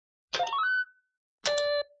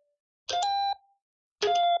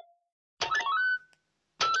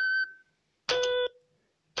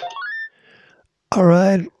All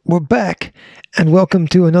right, we're back, and welcome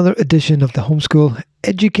to another edition of the Homeschool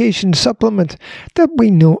Education Supplement that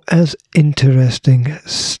we know as Interesting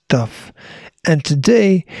Stuff. And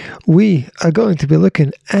today we are going to be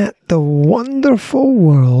looking at the wonderful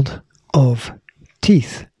world of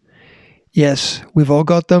teeth. Yes, we've all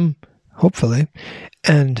got them, hopefully,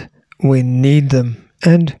 and we need them.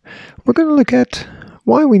 And we're going to look at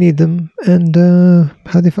why we need them and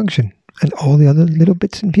how they function, and all the other little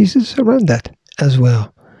bits and pieces around that as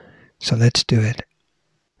well. So let's do it.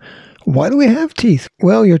 Why do we have teeth?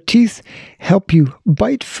 Well, your teeth help you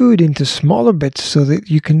bite food into smaller bits so that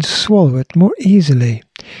you can swallow it more easily.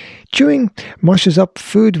 Chewing mushes up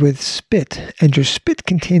food with spit, and your spit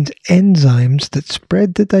contains enzymes that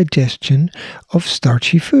spread the digestion of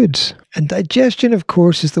starchy foods. And digestion, of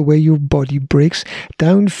course, is the way your body breaks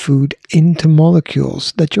down food into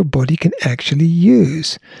molecules that your body can actually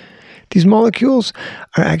use. These molecules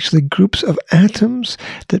are actually groups of atoms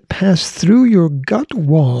that pass through your gut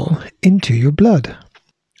wall into your blood.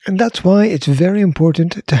 And that's why it's very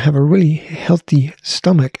important to have a really healthy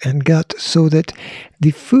stomach and gut so that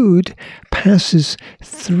the food passes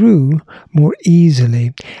through more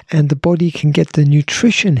easily and the body can get the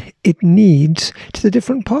nutrition it needs to the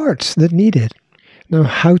different parts that need it. Now,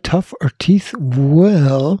 how tough are teeth?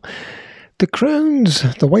 Well, the crowns,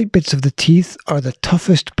 the white bits of the teeth, are the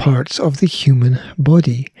toughest parts of the human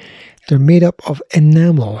body. They're made up of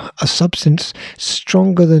enamel, a substance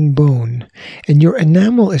stronger than bone, and your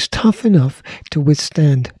enamel is tough enough to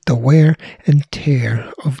withstand the wear and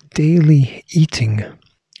tear of daily eating.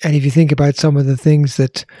 And if you think about some of the things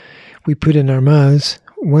that we put in our mouths,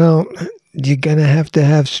 well, you're going to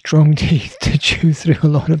have strong teeth to chew through a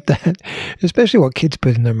lot of that, especially what kids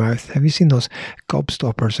put in their mouth. Have you seen those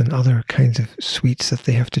gobstoppers and other kinds of sweets that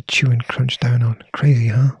they have to chew and crunch down on? Crazy,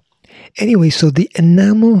 huh? Anyway, so the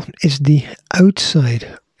enamel is the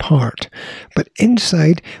outside part, but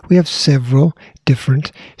inside we have several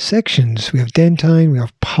different sections. We have dentine, we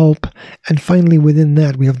have pulp, and finally within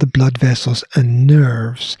that we have the blood vessels and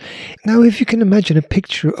nerves. Now, if you can imagine a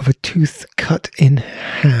picture of a tooth cut in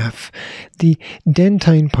half, the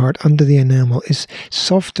dentine part under the enamel is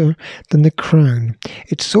softer than the crown.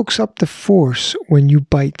 It soaks up the force when you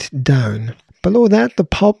bite down. Below that, the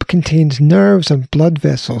pulp contains nerves and blood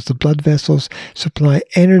vessels. The blood vessels supply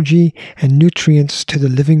energy and nutrients to the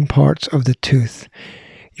living parts of the tooth.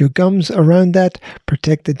 Your gums around that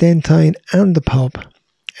protect the dentine and the pulp,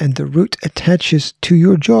 and the root attaches to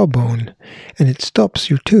your jawbone, and it stops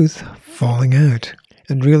your tooth falling out.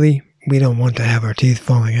 And really, we don't want to have our teeth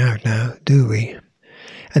falling out now, do we?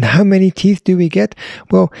 And how many teeth do we get?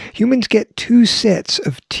 Well, humans get 2 sets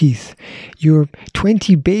of teeth. Your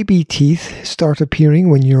 20 baby teeth start appearing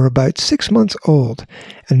when you're about 6 months old,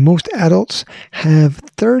 and most adults have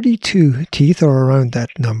 32 teeth or around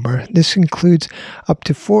that number. This includes up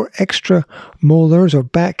to 4 extra molars or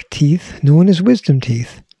back teeth known as wisdom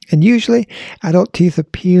teeth. And usually, adult teeth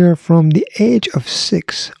appear from the age of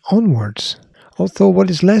 6 onwards. Although what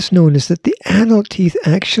is less known is that the adult teeth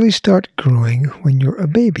actually start growing when you're a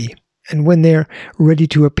baby. And when they're ready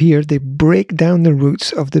to appear, they break down the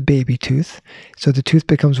roots of the baby tooth, so the tooth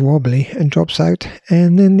becomes wobbly and drops out,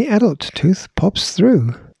 and then the adult tooth pops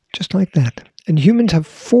through, just like that. And humans have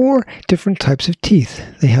 4 different types of teeth.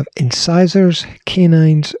 They have incisors,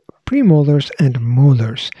 canines, premolars, and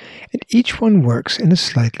molars, and each one works in a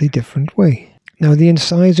slightly different way. Now, the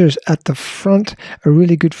incisors at the front are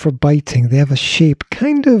really good for biting. They have a shape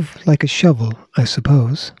kind of like a shovel, I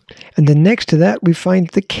suppose. And then next to that, we find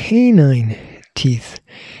the canine teeth.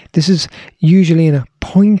 This is usually in a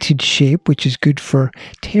pointed shape, which is good for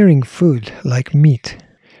tearing food like meat.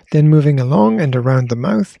 Then moving along and around the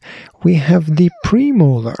mouth, we have the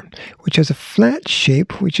premolar, which has a flat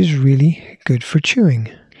shape, which is really good for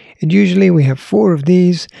chewing. And usually we have 4 of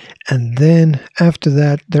these, and then after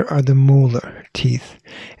that there are the molar teeth.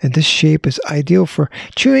 And this shape is ideal for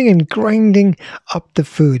chewing and grinding up the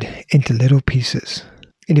food into little pieces.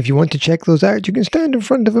 And if you want to check those out, you can stand in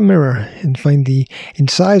front of a mirror and find the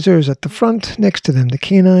incisors at the front, next to them the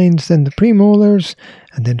canines, then the premolars,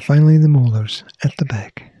 and then finally the molars at the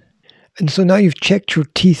back. And so now you've checked your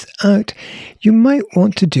teeth out, you might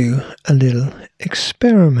want to do a little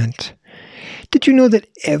experiment. Did you know that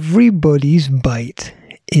everybody's bite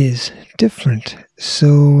is different?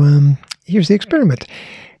 So here's the experiment.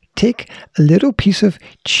 Take a little piece of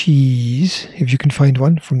cheese, if you can find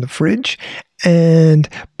one from the fridge, and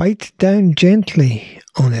bite down gently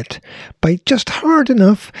on it. Bite just hard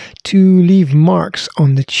enough to leave marks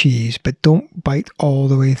on the cheese, but don't bite all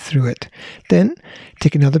the way through it. Then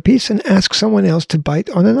take another piece and ask someone else to bite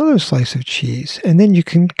on another slice of cheese, and then you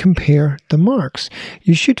can compare the marks.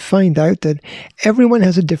 You should find out that everyone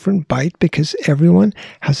has a different bite because everyone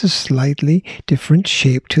has a slightly different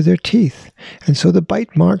shape to their teeth, and so the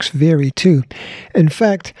bite marks vary too. In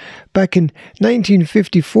fact, back in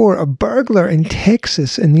 1954, a burglar in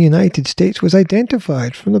Texas in the United States was identified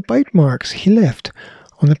from the bite marks he left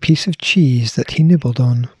on a piece of cheese that he nibbled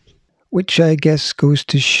on. Which I guess goes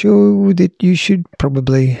to show that you should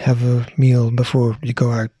probably have a meal before you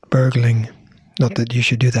go out burgling. Not that you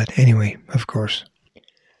should do that anyway, of course.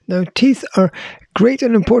 Now, teeth are great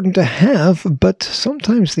and important to have, but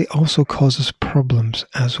sometimes they also cause us problems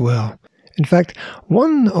as well. In fact,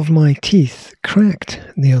 one of my teeth cracked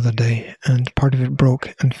the other day, and part of it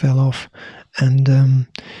broke and fell off. And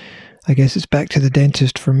I guess it's back to the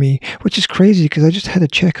dentist for me, which is crazy because I just had a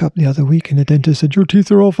checkup the other week and the dentist said, your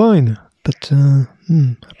teeth are all fine. But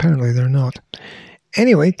apparently they're not.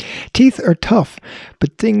 Anyway, teeth are tough,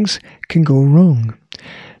 but things can go wrong.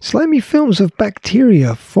 Slimy films of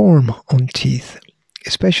bacteria form on teeth,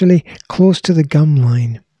 especially close to the gum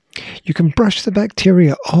line. You can brush the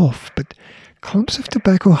bacteria off, but clumps of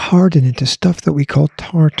tobacco harden into stuff that we call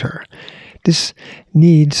tartar. This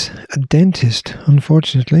needs a dentist,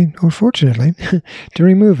 unfortunately, or fortunately, to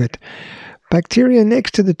remove it. Bacteria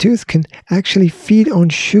next to the tooth can actually feed on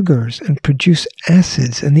sugars and produce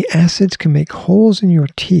acids, and the acids can make holes in your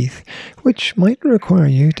teeth, which might require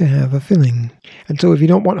you to have a filling. And so if you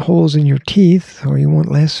don't want holes in your teeth, or you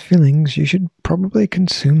want less fillings, you should probably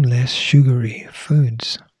consume less sugary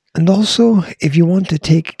foods. And also, if you want to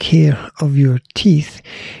take care of your teeth,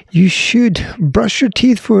 you should brush your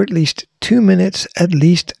teeth for at least 2 minutes, at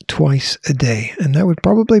least twice a day. And that would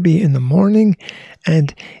probably be in the morning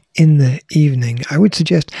and in the evening. I would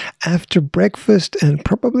suggest after breakfast and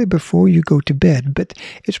probably before you go to bed, but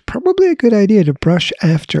it's probably a good idea to brush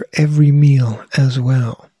after every meal as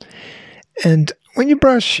well. And when you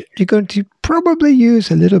brush, you're going to probably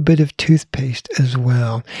use a little bit of toothpaste as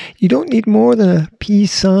well. You don't need more than a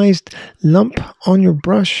pea-sized lump on your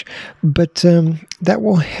brush, but that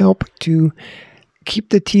will help to keep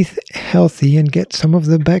the teeth healthy and get some of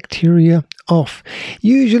the bacteria off.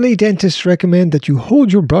 Usually, dentists recommend that you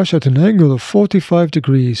hold your brush at an angle of 45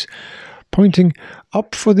 degrees, pointing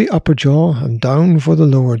up for the upper jaw and down for the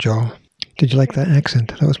lower jaw. Did you like that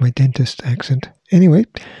accent? That was my dentist accent. Anyway,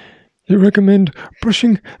 they recommend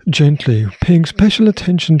brushing gently, paying special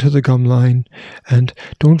attention to the gum line, and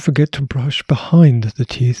don't forget to brush behind the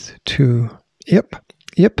teeth too.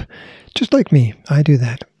 Yep, just like me, I do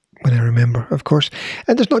that when I remember, of course.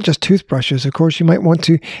 And there's not just toothbrushes, of course. You might want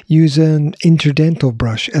to use an interdental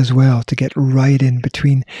brush as well to get right in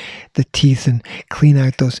between the teeth and clean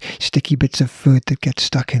out those sticky bits of food that get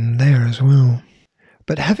stuck in there as well.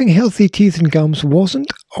 But having healthy teeth and gums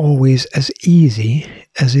wasn't always as easy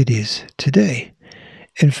as it is today.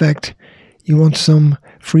 In fact, you want some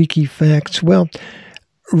freaky facts? Well,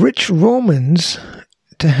 rich Romans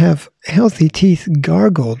to have healthy teeth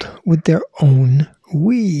gargled with their own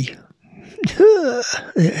wee.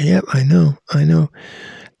 Yep, I know.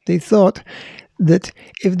 They thought that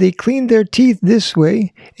if they cleaned their teeth this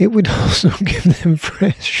way, it would also give them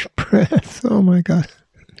fresh breath. Oh my God.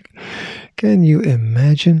 Can you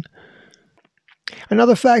imagine?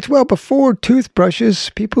 Another fact, well, before toothbrushes,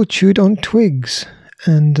 people chewed on twigs,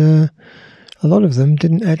 and a lot of them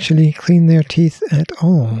didn't actually clean their teeth at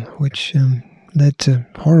all, which led to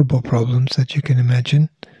horrible problems that you can imagine,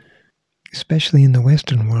 especially in the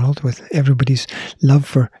Western world with everybody's love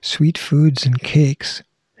for sweet foods and cakes.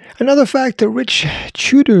 Another fact, the rich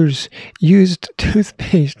Tudors used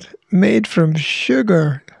toothpaste made from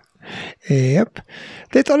sugar. Yep,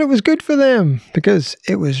 they thought it was good for them because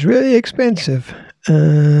it was really expensive.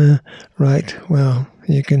 Right, well,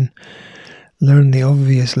 you can learn the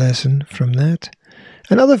obvious lesson from that.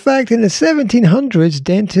 Another fact, in the 1700s,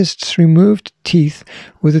 dentists removed teeth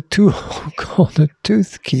with a tool called a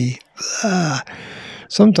tooth key.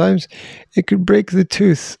 Sometimes it could break the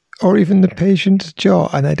tooth or even the patient's jaw,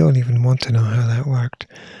 and I don't even want to know how that worked.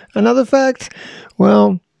 Another fact,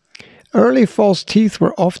 well, early false teeth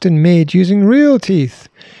were often made using real teeth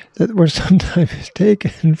that were sometimes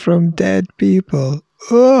taken from dead people.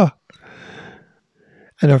 Ugh.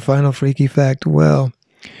 And our final freaky fact, well,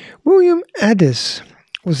 William Addis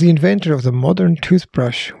was the inventor of the modern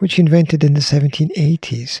toothbrush, which he invented in the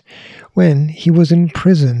 1780s when he was in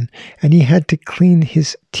prison and he had to clean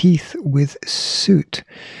his teeth with soot.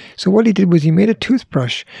 So what he did was he made a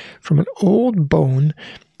toothbrush from an old bone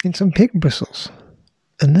and some pig bristles.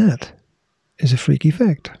 And that is a freaky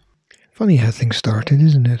fact. Funny how things started,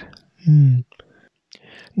 isn't it?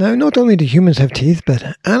 Now, not only do humans have teeth,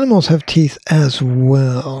 but animals have teeth as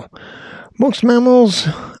well. Most mammals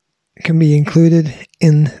can be included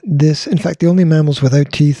in this. In fact, the only mammals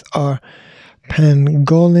without teeth are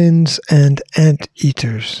pangolins and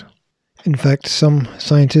anteaters. In fact, some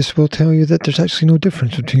scientists will tell you that there's actually no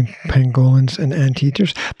difference between pangolins and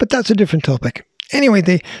anteaters, but that's a different topic. Anyway,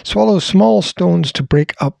 they swallow small stones to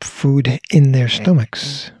break up food in their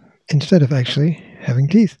stomachs instead of actually having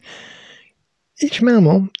teeth. Each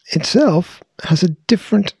mammal itself has a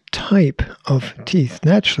different type of teeth,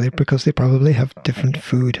 naturally, because they probably have different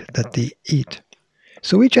food that they eat.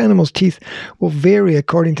 So each animal's teeth will vary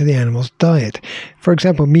according to the animal's diet. For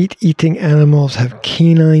example, meat-eating animals have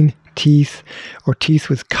canine teeth or teeth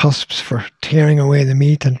with cusps for tearing away the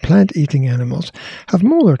meat, and plant-eating animals have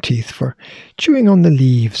molar teeth for chewing on the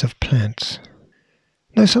leaves of plants.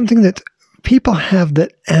 Now, something that people have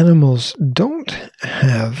that animals don't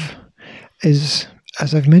have is,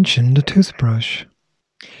 as I've mentioned, a toothbrush.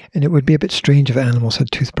 And it would be a bit strange if animals had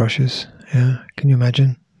toothbrushes. Yeah, can you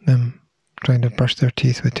imagine them trying to brush their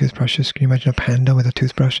teeth with toothbrushes? Can you imagine a panda with a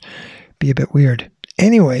toothbrush? Be a bit weird.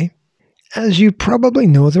 Anyway, as you probably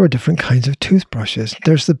know, there are different kinds of toothbrushes.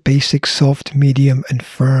 There's the basic, soft, medium, and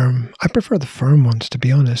firm. I prefer the firm ones, to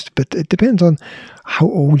be honest, but it depends on how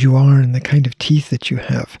old you are and the kind of teeth that you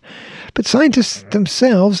have. But scientists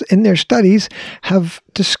themselves, in their studies, have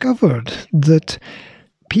discovered that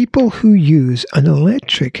people who use an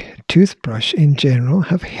electric toothbrush in general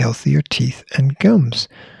have healthier teeth and gums.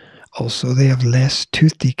 Also, they have less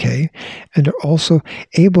tooth decay and are also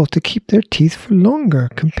able to keep their teeth for longer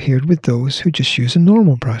compared with those who just use a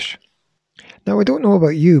normal brush. Now, I don't know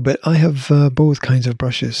about you, but I have both kinds of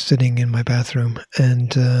brushes sitting in my bathroom,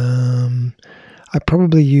 and I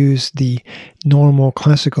probably use the normal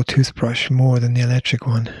classical toothbrush more than the electric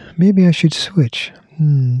one. Maybe I should switch.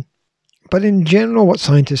 But in general, what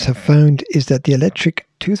scientists have found is that the electric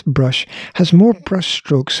toothbrush has more brush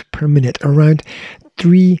strokes per minute, around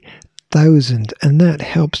 3,000, and that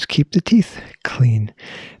helps keep the teeth clean.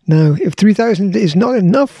 Now, if 3,000 is not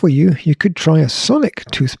enough for you, you could try a sonic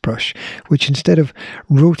toothbrush, which instead of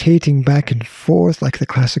rotating back and forth like the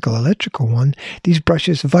classical electrical one, these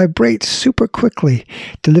brushes vibrate super quickly,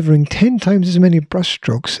 delivering 10 times as many brush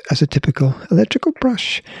strokes as a typical electrical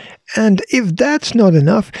brush. And if that's not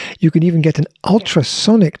enough, you can even get an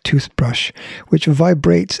ultrasonic toothbrush, which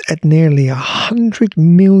vibrates at nearly 100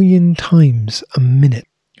 million times a minute.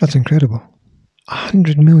 That's incredible.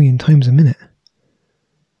 100 million times a minute.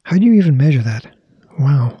 How do you even measure that?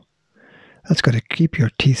 Wow. That's got to keep your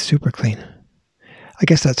teeth super clean. I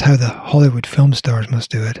guess that's how the Hollywood film stars must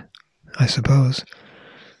do it, I suppose.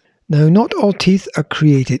 Now, not all teeth are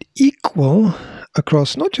created equal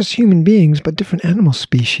across not just human beings, but different animal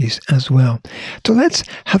species as well. So let's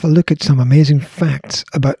have a look at some amazing facts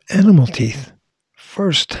about animal teeth.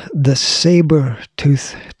 First, the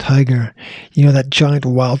saber-toothed tiger. You know, that giant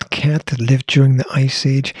wild cat that lived during the Ice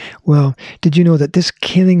Age? Well, did you know that this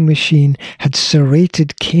killing machine had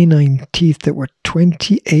serrated canine teeth that were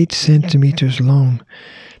 28 centimeters long?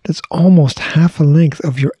 That's almost half a length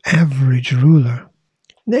of your average ruler.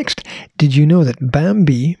 Next, did you know that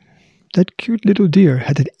Bambi, that cute little deer,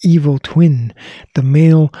 had an evil twin, the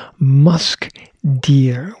male musk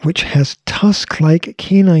deer, which has tusk-like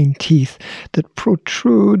canine teeth that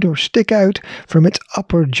protrude or stick out from its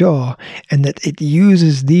upper jaw, and that it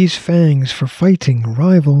uses these fangs for fighting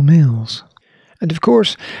rival males. And of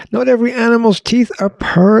course, not every animal's teeth are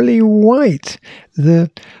pearly white. The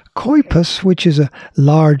coipus, which is a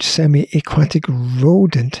large semi-aquatic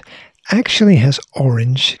rodent, actually has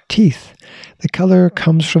orange teeth. The color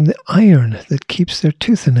comes from the iron that keeps their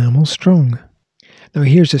tooth enamel strong. Now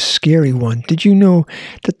here's a scary one. Did you know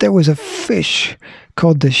that there was a fish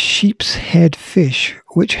called the sheep's head fish,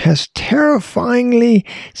 which has terrifyingly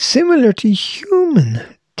similar to human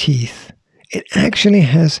teeth? It actually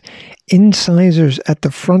has incisors at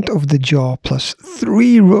the front of the jaw plus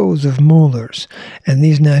 3 rows of molars, and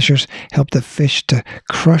these gnashers help the fish to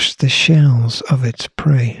crush the shells of its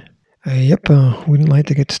prey. Wouldn't like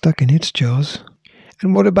to get stuck in its jaws.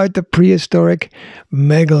 And what about the prehistoric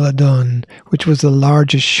megalodon, which was the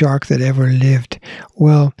largest shark that ever lived?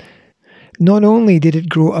 Well, Not only did it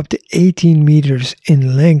grow up to 18 meters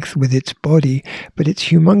in length with its body, but its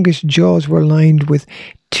humongous jaws were lined with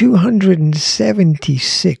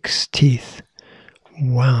 276 teeth.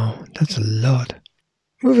 Wow, that's a lot.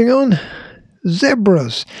 Moving on,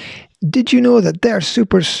 zebras. Did you know that their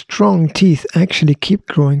super strong teeth actually keep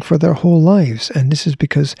growing for their whole lives? And this is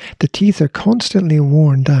because the teeth are constantly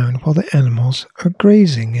worn down while the animals are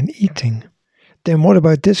grazing and eating. Then what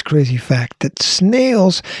about this crazy fact that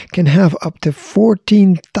snails can have up to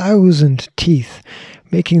 14,000 teeth,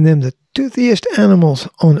 making them the toothiest animals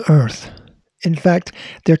on Earth? In fact,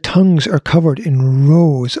 their tongues are covered in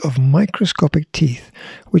rows of microscopic teeth,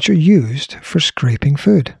 which are used for scraping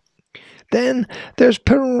food. Then there's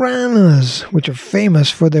piranhas, which are famous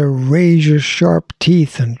for their razor-sharp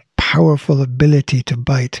teeth and powerful ability to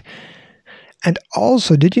bite. And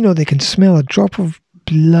also, did you know they can smell a drop of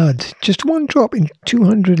blood, just one drop in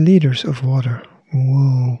 200 liters of water?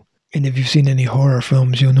 Whoa. And if you've seen any horror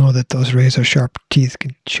films, you'll know that those razor-sharp teeth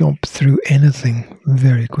can chomp through anything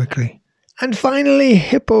very quickly. And finally,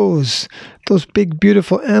 hippos. Those big,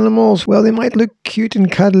 beautiful animals, well, they might look cute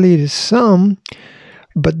and cuddly to some,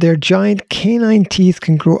 but their giant canine teeth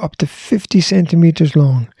can grow up to 50 centimeters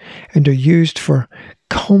long and are used for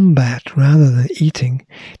combat rather than eating.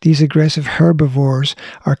 These aggressive herbivores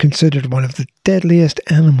are considered one of the deadliest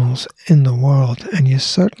animals in the world, and you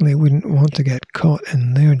certainly wouldn't want to get caught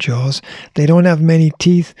in their jaws. They don't have many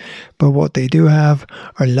teeth, but what they do have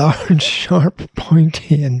are large, sharp,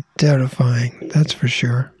 pointy, and terrifying, that's for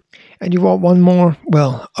sure. And you want one more?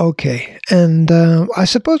 Well, okay. And I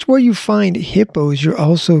suppose where you find hippos, you're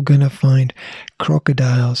also going to find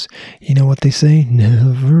crocodiles. You know what they say?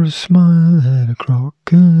 Never smile at a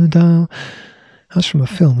crocodile. That's from a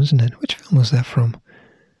film, isn't it? Which film was that from?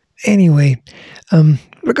 Anyway,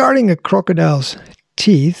 regarding a crocodile's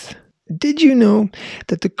teeth, did you know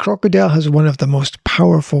that the crocodile has one of the most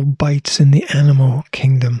powerful bites in the animal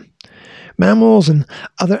kingdom? Mammals and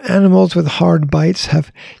other animals with hard bites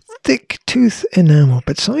have thick tooth enamel,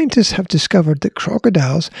 but scientists have discovered that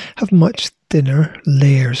crocodiles have much thinner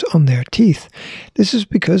layers on their teeth. This is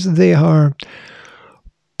because they are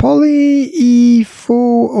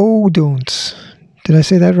polyphyodonts. Did I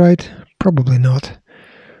say that right? Probably not.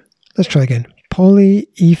 Let's try again.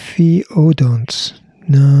 Polyphyodonts.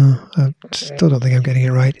 No, I still don't think I'm getting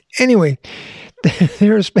it right. Anyway,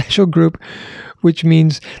 they're a special group, which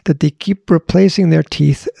means that they keep replacing their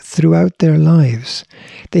teeth throughout their lives.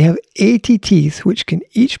 They have 80 teeth, which can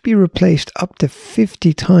each be replaced up to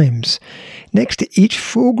 50 times. Next to each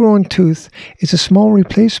full-grown tooth is a small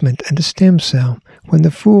replacement and a stem cell. When the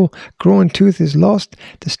full-grown tooth is lost,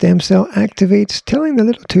 the stem cell activates, telling the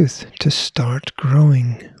little tooth to start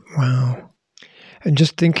growing. Wow. And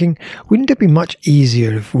just thinking, wouldn't it be much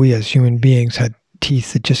easier if we as human beings had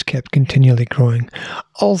teeth that just kept continually growing?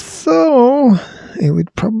 Although it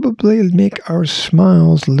would probably make our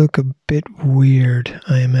smiles look a bit weird,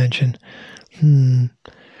 I imagine.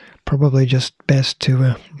 Probably just best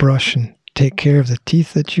to brush and take care of the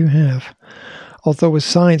teeth that you have. Although with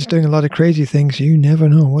science doing a lot of crazy things, you never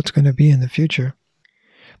know what's going to be in the future.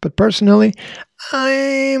 But personally,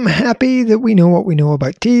 I'm happy that we know what we know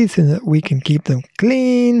about teeth and that we can keep them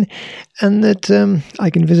clean, and that I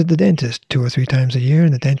can visit the dentist 2 or 3 times a year,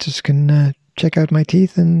 and the dentist can check out my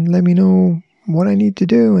teeth and let me know what I need to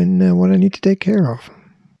do and what I need to take care of.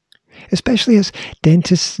 Especially as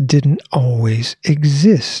dentists didn't always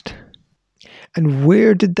exist. And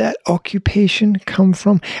where did that occupation come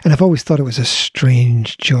from? And I've always thought it was a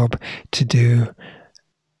strange job to do.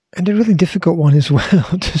 And a really difficult one as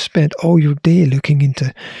well, to spend all your day looking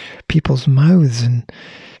into people's mouths. And,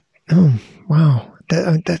 oh, wow,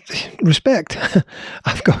 that respect.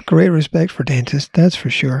 I've got great respect for dentists, that's for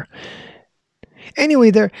sure.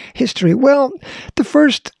 Anyway, their history. Well, the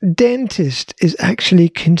first dentist is actually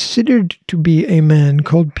considered to be a man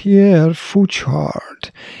called Pierre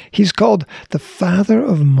Fauchard. He's called the father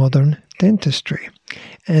of modern dentistry.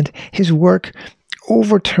 And his work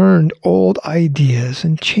overturned old ideas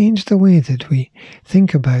and changed the way that we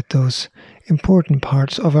think about those important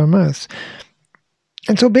parts of our mouths.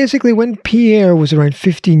 And so basically when Pierre was around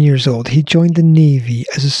 15 years old, he joined the Navy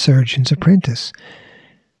as a surgeon's apprentice.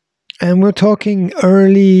 And we're talking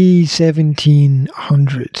early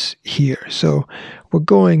 1700s here. So we're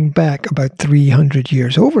going back about 300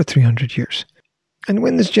 years, over 300 years. And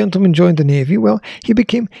when this gentleman joined the Navy, well, he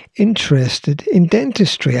became interested in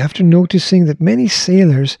dentistry after noticing that many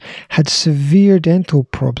sailors had severe dental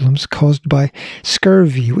problems caused by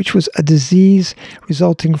scurvy, which was a disease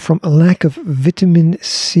resulting from a lack of vitamin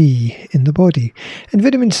C in the body. And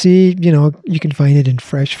vitamin C, you can find it in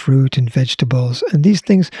fresh fruit and vegetables, and these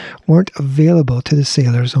things weren't available to the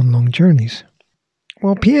sailors on long journeys.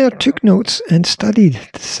 Well, Pierre took notes and studied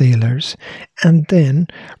the sailors and then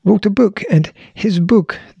wrote a book. And his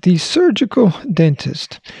book, The Surgical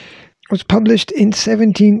Dentist, was published in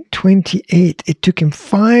 1728. It took him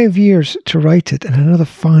 5 years to write it and another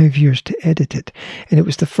 5 years to edit it. And it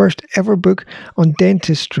was the first ever book on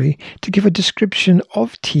dentistry to give a description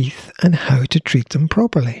of teeth and how to treat them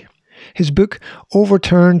properly. His book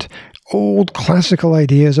overturned old classical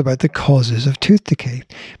ideas about the causes of tooth decay.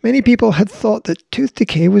 Many people had thought that tooth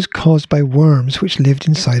decay was caused by worms which lived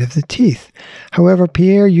inside of the teeth. However,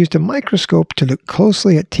 Pierre used a microscope to look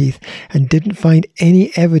closely at teeth and didn't find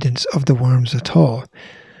any evidence of the worms at all.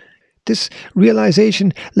 This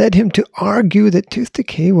realization led him to argue that tooth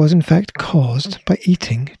decay was in fact caused by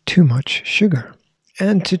eating too much sugar.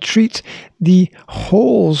 And to treat the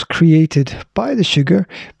holes created by the sugar,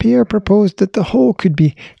 Pierre proposed that the hole could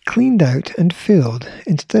be cleaned out and filled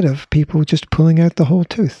instead of people just pulling out the whole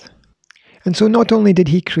tooth. And so not only did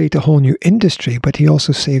he create a whole new industry, but he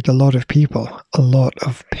also saved a lot of people a lot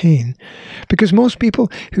of pain. Because most people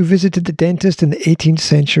who visited the dentist in the 18th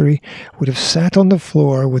century would have sat on the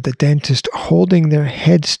floor with the dentist holding their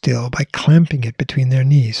head still by clamping it between their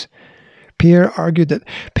knees. Pierre argued that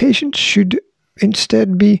patients should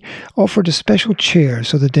instead be offered a special chair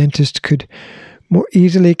so the dentist could more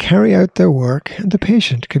easily carry out their work and the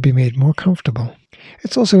patient could be made more comfortable.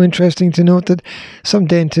 It's also interesting to note that some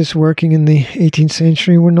dentists working in the 18th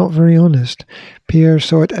century were not very honest. Pierre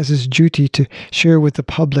saw it as his duty to share with the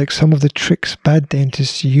public some of the tricks bad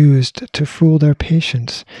dentists used to fool their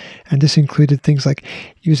patients, and this included things like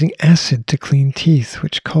using acid to clean teeth,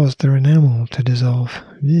 which caused their enamel to dissolve.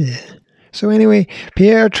 Blech. So anyway,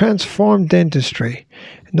 Pierre transformed dentistry.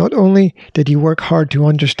 Not only did he work hard to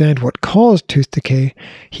understand what caused tooth decay,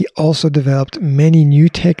 he also developed many new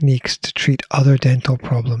techniques to treat other dental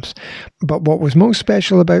problems. But what was most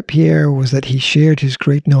special about Pierre was that he shared his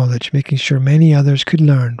great knowledge, making sure many others could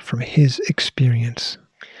learn from his experience.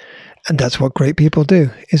 And that's what great people do,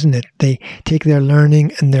 isn't it? They take their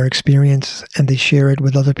learning and their experience and they share it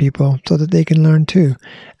with other people so that they can learn too.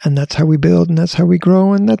 And that's how we build and that's how we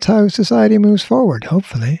grow and that's how society moves forward,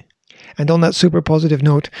 hopefully. And on that super positive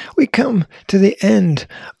note, we come to the end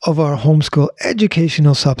of our homeschool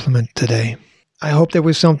educational supplement today. I hope there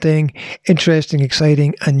was something interesting,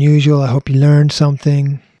 exciting, unusual. I hope you learned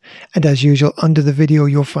something. And as usual, under the video,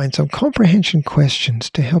 you'll find some comprehension questions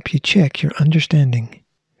to help you check your understanding.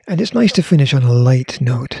 And it's nice to finish on a light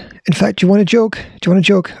note. In fact, do you want a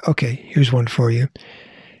joke? Okay, here's one for you.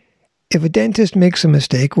 If a dentist makes a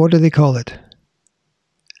mistake, what do they call it?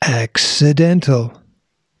 Accidental.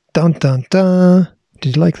 Dun dun dun.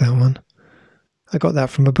 Did you like that one? I got that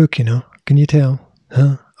from a book, Can you tell?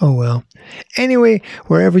 Huh? Oh well. Anyway,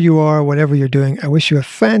 wherever you are, whatever you're doing, I wish you a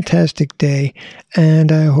fantastic day,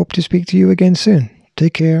 and I hope to speak to you again soon.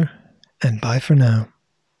 Take care, and bye for now.